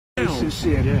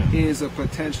relationship is a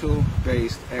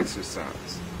potential-based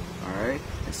exercise. All right?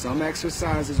 And some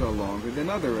exercises are longer than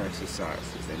other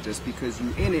exercises. And just because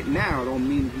you're in it now don't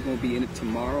mean you're going to be in it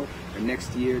tomorrow or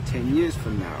next year, 10 years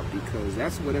from now, because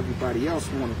that's what everybody else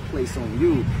want to place on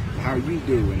you, how you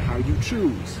do and how you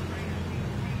choose.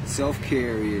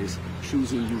 Self-care is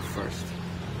choosing you first.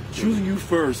 Choosing you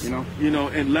first, you know,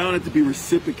 and allowing it to be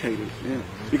reciprocated. Yeah.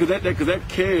 Because that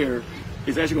care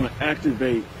is actually going to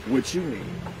activate what you need.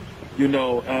 You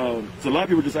know, so a lot of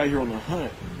people are just out here on the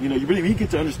hunt. You know, when you get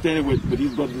to understanding what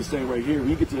these brothers are saying right here, when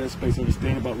you get to that space,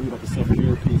 understand about the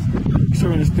self-care piece, you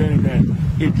start understanding that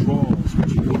it draws what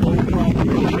you do.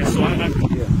 And so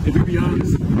if we be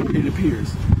honest, it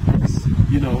appears.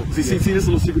 You know, see this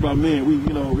little secret about men. We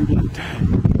be like,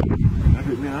 dang,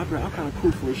 man, I'm kind of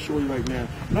cool for a shorty right now.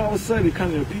 And all of a sudden, it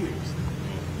kind of appears.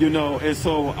 You know, and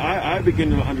so I begin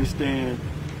to understand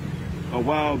a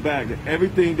while back that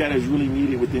everything that is really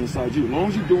needed within inside you, as long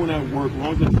as you're doing that work, as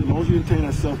long as you maintain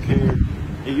that self-care,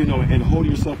 and and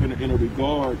holding yourself in a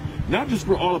regard, not just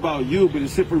for all about you, but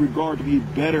it's for regard to be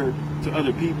better to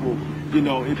other people. You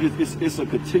know, it's a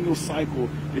continual cycle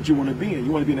that you want to be in.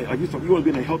 You want to be in you want to be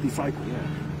in a healthy cycle. Yeah.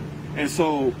 And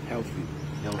so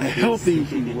a healthy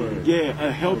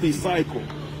cycle.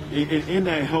 In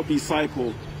that healthy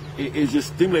cycle, is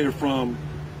just stimulated from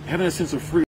having a sense of freedom.